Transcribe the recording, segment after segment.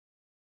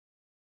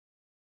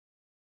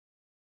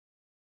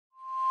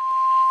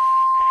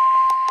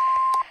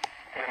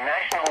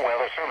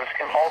Service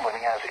in Albany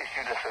has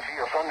issued a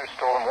severe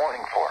thunderstorm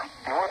warning for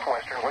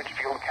northwestern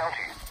Litchfield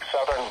County,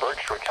 southern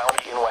Berkshire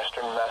County in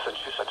western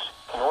Massachusetts,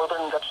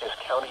 northern Dutchess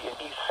County in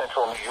east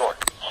central New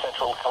York,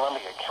 central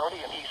Columbia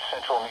County in east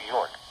central New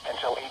York,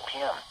 until 8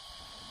 p.m.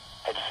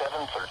 At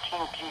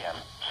 7:13 p.m.,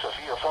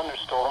 severe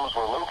thunderstorms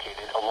were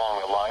located along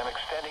a line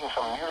extending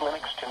from near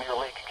Lenox to near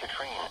Lake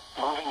Katrine,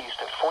 moving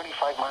east at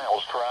 45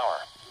 miles per hour.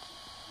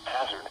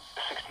 Hazard,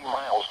 60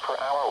 miles per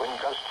hour wind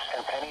gusts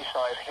and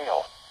penny-size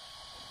hail.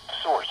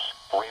 Source,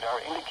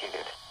 radar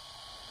indicated.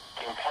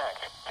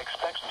 Impact,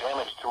 expects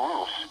damage to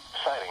roofs,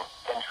 siding,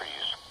 and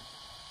trees.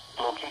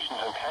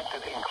 Locations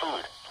impacted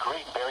include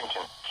Great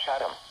Barrington,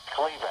 Chatham,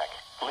 Clayback,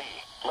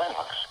 Lee,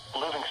 Lenox,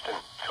 Livingston,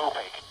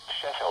 Topeka,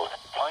 Sheffield,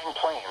 Pine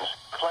Plains,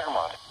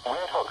 Claremont,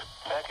 Red Hook,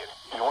 Beckett,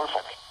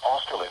 Norfolk,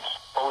 Austerlitz,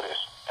 Otis,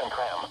 and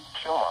Graham,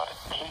 Philmont,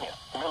 Kenya,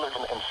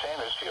 Millerton, and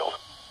Sandersfield.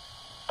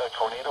 A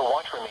tornado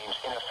watch remains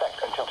in effect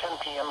until 10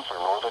 p.m. for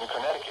northern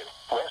Connecticut,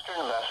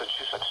 western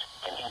Massachusetts,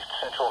 and east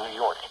central New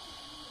York.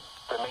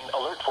 Remain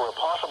alert for a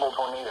possible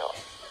tornado.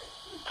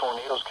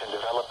 Tornadoes can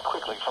develop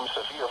quickly from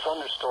severe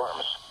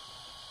thunderstorms.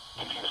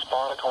 If you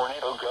spot a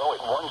tornado, go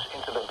at once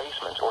into the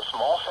basement or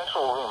small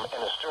central room in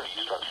a sturdy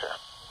structure.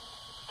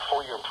 For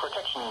your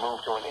protection,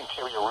 move to an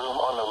interior room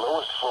on the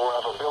lowest floor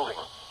of a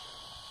building.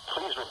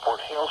 Please report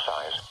hail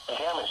size,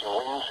 damaging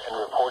winds, and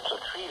reports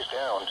of trees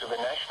down to the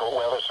National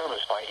Weather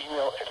Service by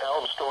email at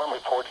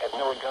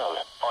stormreport@noaa.gov,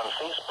 on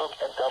Facebook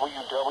at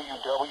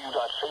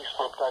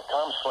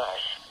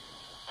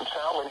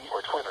www.facebook.com/Msalini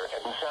or Twitter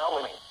at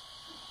Msalini.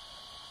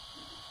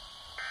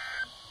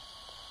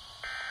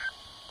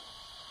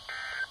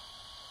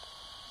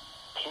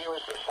 Here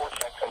is the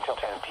forecast until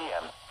 10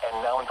 p.m.,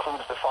 and now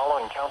includes the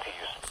following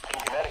counties: in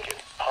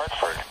Connecticut,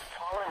 Hartford,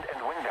 Holland,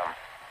 and Windham.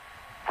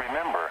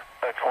 Remember,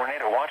 a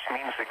tornado watch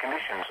means the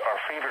conditions are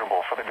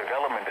favorable for the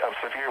development of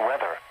severe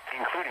weather,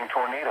 including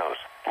tornadoes,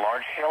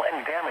 large hail,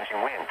 and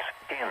damaging winds,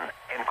 in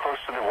and close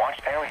to the watch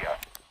area.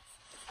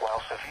 While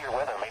severe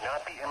weather may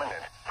not be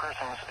imminent,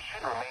 persons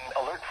should remain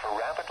alert for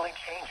rapidly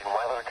changing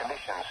weather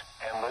conditions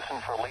and listen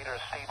for later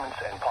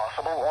statements and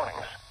possible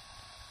warnings.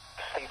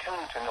 Stay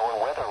tuned to NOAA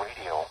weather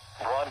radio,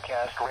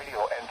 broadcast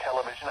radio and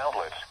television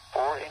outlets,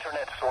 or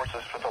internet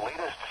sources for the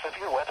latest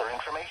severe weather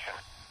information.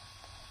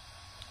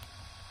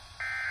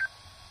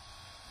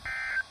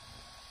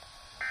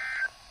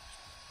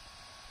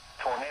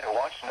 Tornado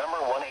watch number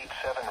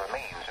 187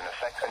 remains in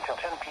effect until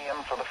 10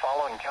 p.m. for the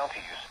following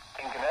counties: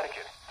 in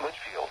Connecticut,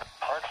 Litchfield,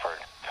 Hartford,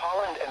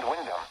 Holland, and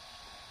Windham.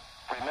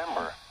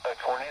 Remember, a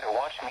tornado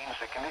watch means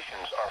the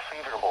conditions are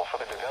favorable for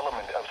the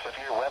development of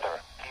severe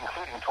weather,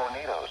 including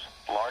tornadoes,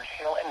 large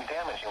hail, and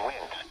damaging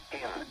winds,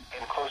 in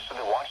and close to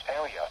the watch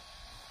area.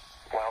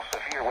 While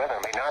severe weather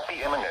may not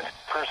be imminent,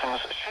 persons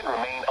should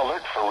remain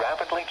alert for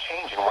rapidly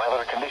changing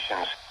weather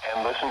conditions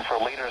and listen for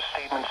later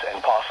statements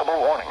and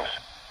possible warnings.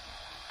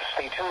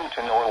 Stay tuned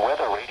to NOAA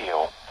weather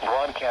radio,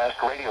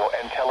 broadcast radio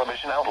and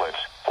television outlets,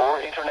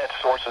 or internet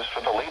sources for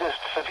the latest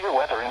severe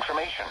weather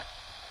information.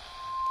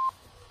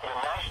 The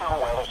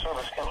National Weather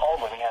Service in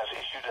Albany has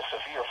issued a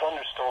severe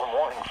thunderstorm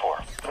warning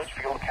for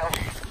Litchfield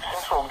County,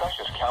 central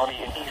Dutchess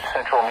County in east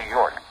central New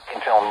York,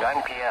 until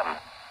 9 p.m.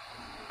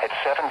 At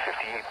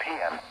 7:58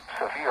 p.m.,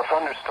 severe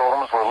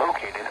thunderstorms were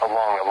located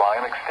along a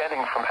line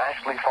extending from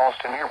Ashley Falls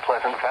to near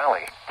Pleasant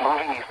Valley,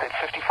 moving east at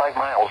 55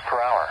 miles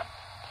per hour.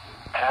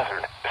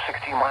 Hazard,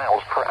 60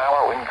 miles per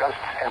hour wind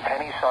gusts and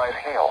penny-size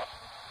hail.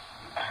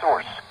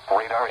 Source,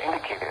 radar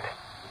indicated.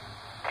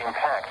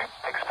 Impact,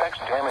 expects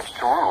damage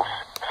to roofs,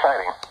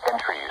 siding,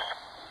 and trees.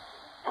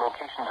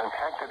 Locations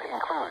impacted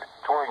include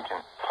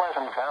Torrington,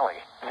 Pleasant Valley,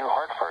 New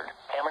Hartford,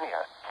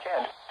 Ammonia,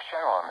 Kent,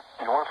 Sharon,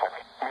 Norfolk,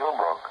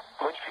 Millbrook,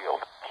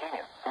 Litchfield,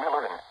 Kenyon,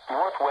 Millerton,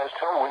 Northwest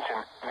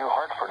Howinton, New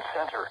Hartford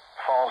Center,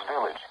 Falls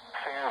Village,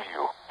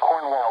 Fairview,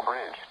 Cornwall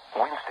Bridge,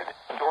 Winsted,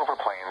 Dover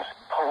Plains,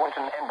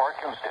 Howinton, and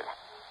Barkhamsted.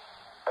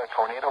 A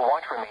tornado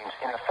watch remains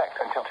in effect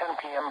until 10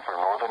 p.m. for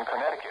northern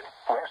Connecticut,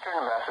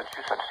 western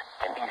Massachusetts,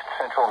 and east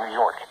central New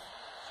York.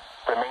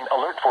 Remain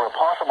alert for a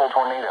possible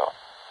tornado.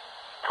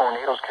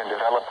 Tornadoes can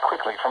develop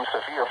quickly from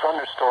severe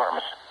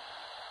thunderstorms.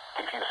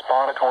 If you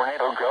spot a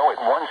tornado, go at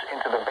once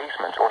into the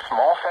basement or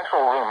small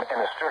central room in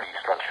a sturdy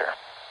structure.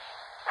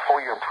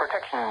 For your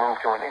protection,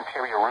 move to an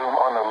interior room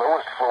on the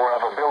lowest floor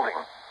of a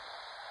building.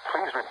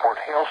 Please report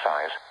hail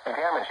size,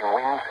 damaging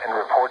winds, and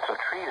reports of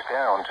trees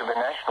down to the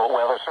National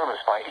Weather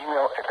Service by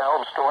email at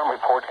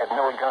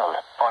stormreport@noaa.gov,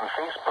 on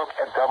Facebook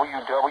at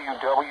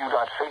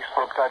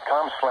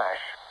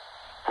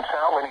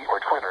www.facebook.com/Msalini or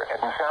Twitter at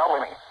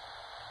Msalini.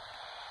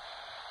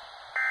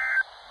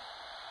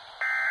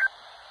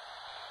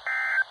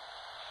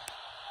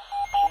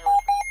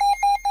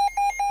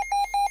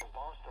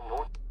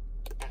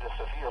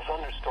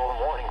 Thunderstorm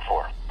warning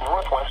for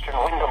northwestern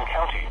Windham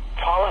County,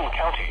 Holland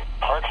County,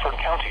 Hartford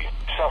County,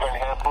 southern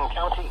Hampton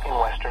County in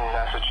western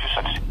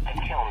Massachusetts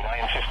until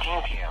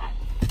 9:15 p.m.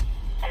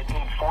 At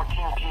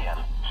 8:14 p.m.,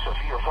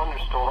 severe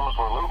thunderstorms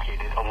were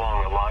located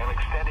along a line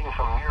extending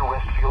from near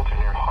Westfield to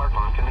near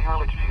Hartland to near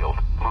Litchfield,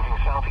 moving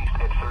southeast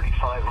at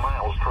 35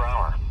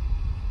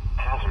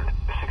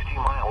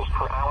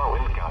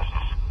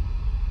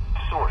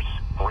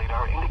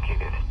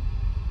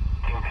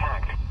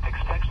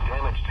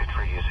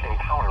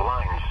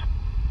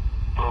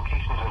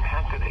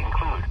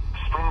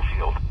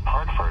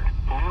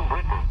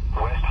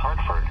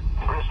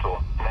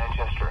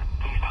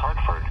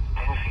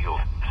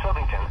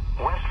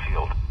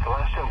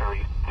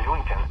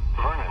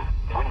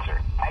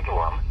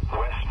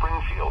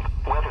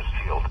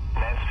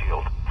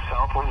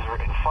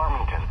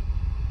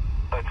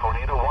 A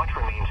tornado watch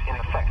remains in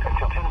effect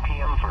until 10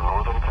 p.m. for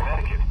northern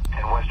Connecticut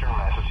and western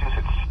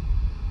Massachusetts.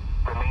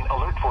 Remain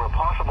alert for a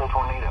possible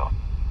tornado.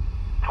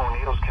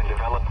 Tornadoes can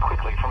develop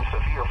quickly from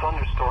severe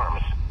thunderstorms.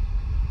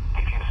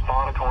 If you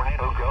spot a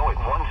tornado, go at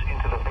once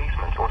into the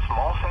basement or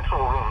small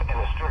central room in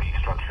a sturdy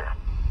structure.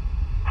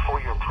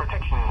 For your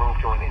protection, move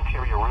to an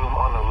interior room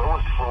on the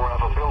lowest floor of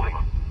a building.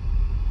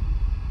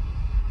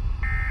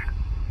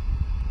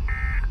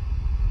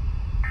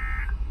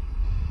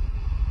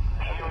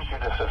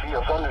 Issued a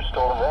severe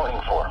thunderstorm warning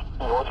for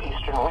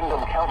northeastern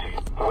Windham County,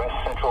 west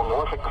central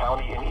Norfolk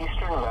County in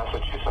eastern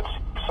Massachusetts,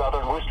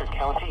 southern Worcester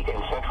County in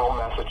central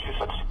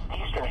Massachusetts,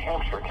 eastern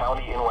Hampshire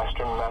County in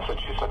western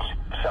Massachusetts,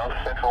 south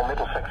central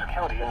Middlesex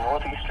County in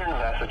northeastern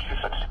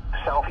Massachusetts,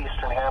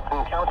 southeastern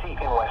Hampton County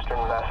in western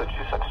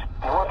Massachusetts,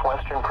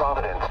 northwestern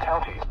Providence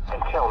County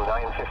until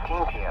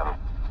 9:15 p.m.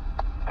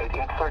 At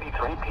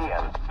 8:33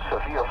 p.m.,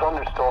 severe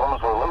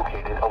thunderstorms were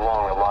located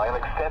along a line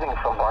extending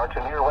from Bar to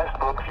near West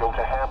Brookfield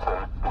to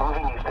Hampton,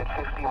 moving east at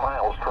 50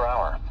 miles per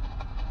hour.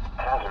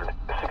 Hazard,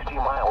 60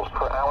 miles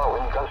per hour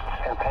wind gusts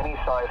and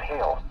penny-size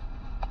hail.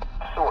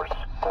 Source,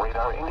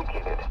 radar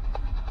indicated.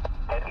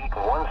 At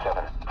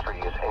 8:17,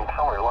 trees and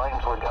power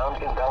lines were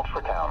downed in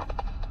Belchertown.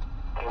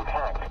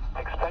 Impact,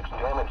 expects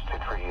damage to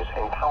trees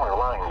and power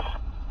lines.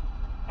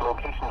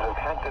 Locations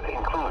impacted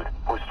include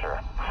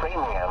Worcester,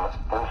 Framingham,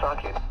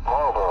 Woonsocket,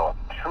 Marlborough,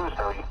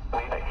 Shrewsbury,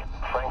 Natick,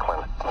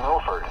 Franklin,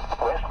 Milford,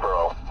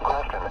 Westboro,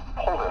 Grafton,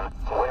 Holden,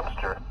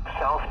 Webster,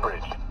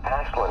 Southbridge,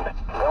 Ashland,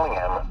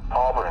 Bellingham,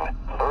 Auburn,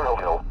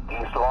 Burrillville,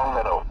 East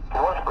Longmeadow,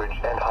 Northbridge,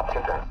 and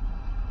Hopkinton.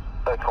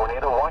 A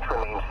tornado watch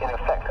remains in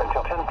effect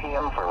until 10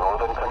 p.m. for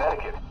northern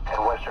Connecticut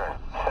and western,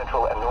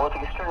 central, and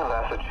northeastern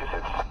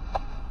Massachusetts.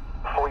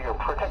 For your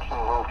protection,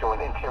 move to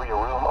an interior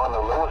room on the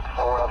lowest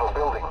floor of a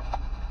building.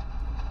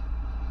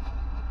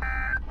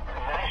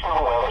 National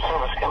Weather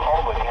Service in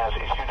Albany has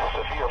issued a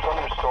severe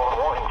thunderstorm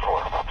warning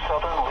for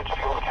southern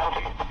Litchfield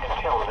County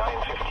until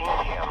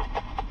 9:15 p.m.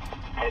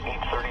 At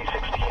 8:36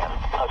 p.m.,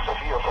 a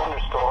severe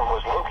thunderstorm was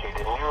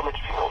located near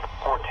Litchfield,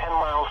 or 10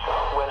 miles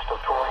southwest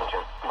of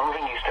Torrington,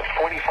 moving east at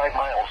 45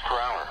 miles per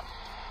hour.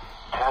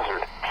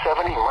 Hazard,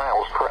 70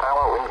 miles per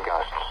hour wind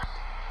gusts.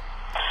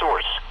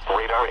 Source,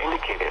 radar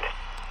indicated.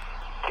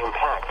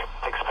 Impact,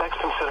 expects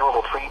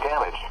considerable tree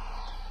damage.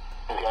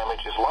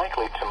 Damage is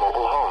likely to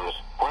mobile homes,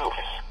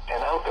 roofs,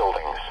 and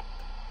outbuildings.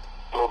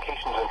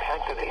 Locations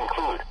impacted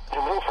include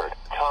New Milford,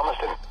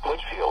 Thomaston,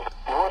 Litchfield,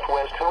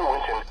 Northwest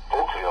Hillwinton,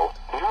 Oakville,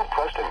 New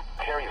Preston,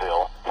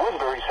 Terryville,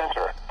 Woodbury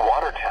Center,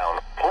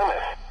 Watertown,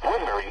 Plymouth,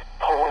 Woodbury,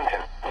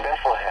 Hillwinton,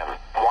 Bethlehem,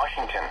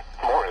 Washington,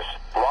 Morris,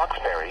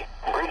 Roxbury,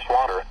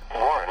 Bridgewater,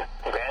 Warren,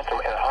 Bantam,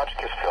 and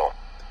Hotchkissville.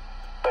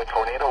 A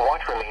tornado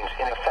watch remains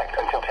in effect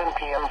until 10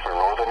 p.m. for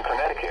northern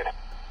Connecticut.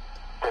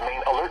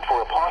 Remain alert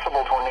for a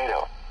possible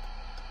tornado.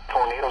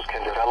 Tornadoes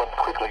can develop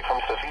quickly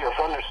from severe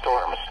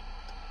thunderstorms.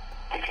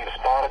 If you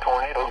spot a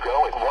tornado,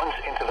 go at once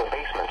into the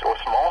basement or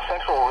small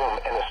central room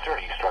in a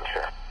sturdy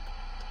structure.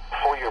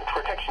 For your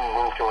protection,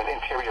 move to an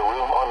interior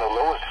room on the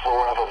lowest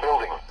floor of a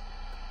building.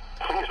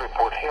 Please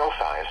report hail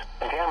size,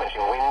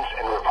 damaging winds,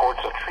 and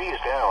reports of trees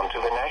down to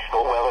the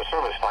National Weather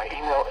Service by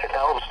email at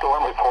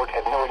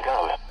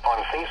alvstormreport@noaa.gov, on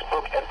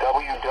Facebook at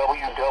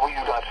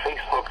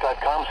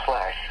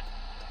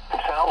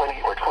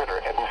www.facebook.com/Salwini or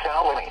Twitter at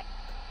Salwini.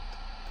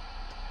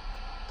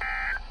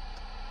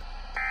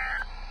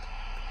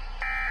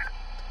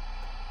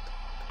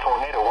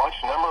 Tornado watch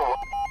number 1.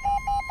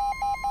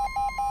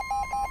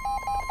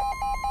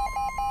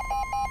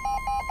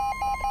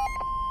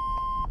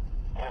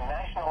 The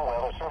National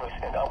Weather Service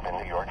in Upton,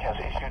 New York has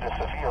issued a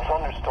severe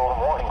thunderstorm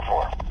warning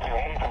for New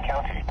Haven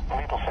County,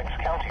 Middlesex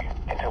County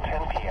until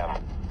 10 p.m.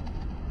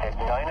 At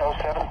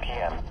 9:07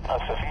 p.m., a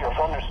severe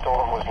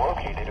thunderstorm was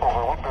located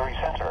over Woodbury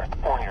Center,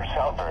 or near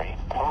Southbury,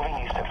 moving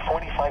east at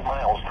 45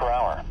 miles per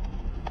hour.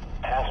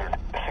 Hazard,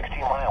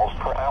 60 miles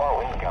per hour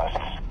wind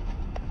gusts.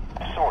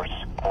 Source,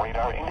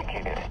 radar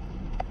indicated.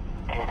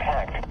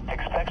 Impact,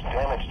 expects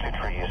damage to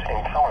trees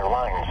and power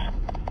lines.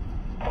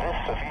 This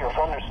severe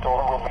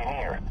thunderstorm will be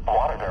near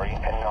Waterbury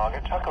and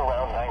Naugatuck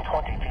around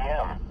 9:20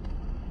 p.m.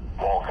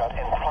 Walcott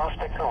and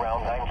Prospect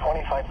around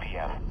 9:25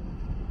 p.m.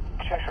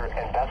 Cheshire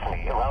and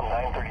Bethany around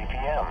 9:30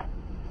 p.m.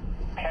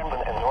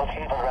 Camden and North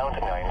Haven around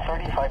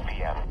 9:35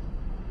 p.m.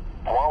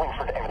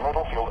 Wallingford and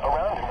Middlefield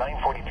around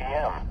 9:40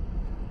 p.m.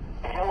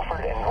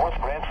 Guilford and North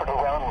Branford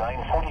around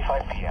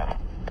 9:45 p.m.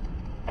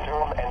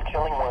 Durham and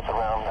Killingworth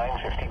around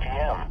 9:50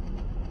 p.m.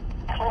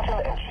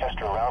 Clinton and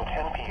Chester around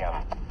 10 p.m.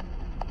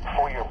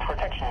 For your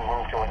protection,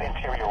 move to an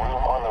interior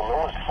room on the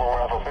lowest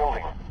floor of a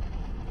building.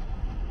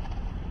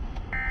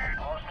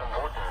 Boston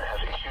Norton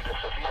has issued a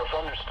severe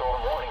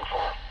thunderstorm warning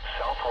for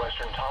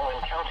southwestern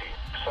Tolland County,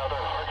 southern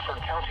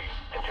Hartford County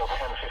until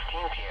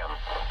 10:15 p.m.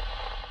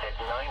 At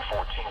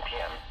 9:14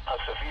 p.m., a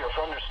severe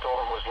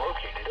thunderstorm was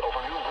located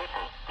over New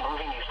Lytton,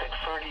 moving east at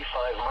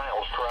 35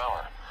 miles per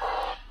hour.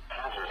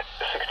 Hazard,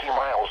 60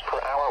 miles per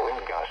hour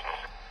wind gusts.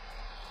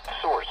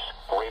 Source,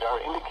 radar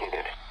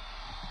indicated.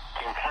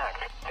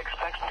 Impact,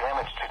 expects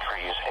damage to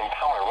trees and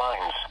power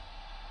lines.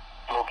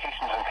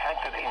 Locations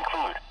impacted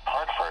include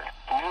Hartford,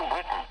 New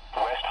Britain,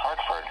 West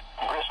Hartford,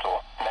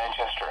 Bristol,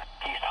 Manchester,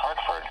 East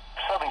Hartford,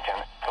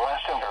 Southington,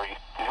 Glastonbury,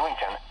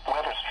 Newington,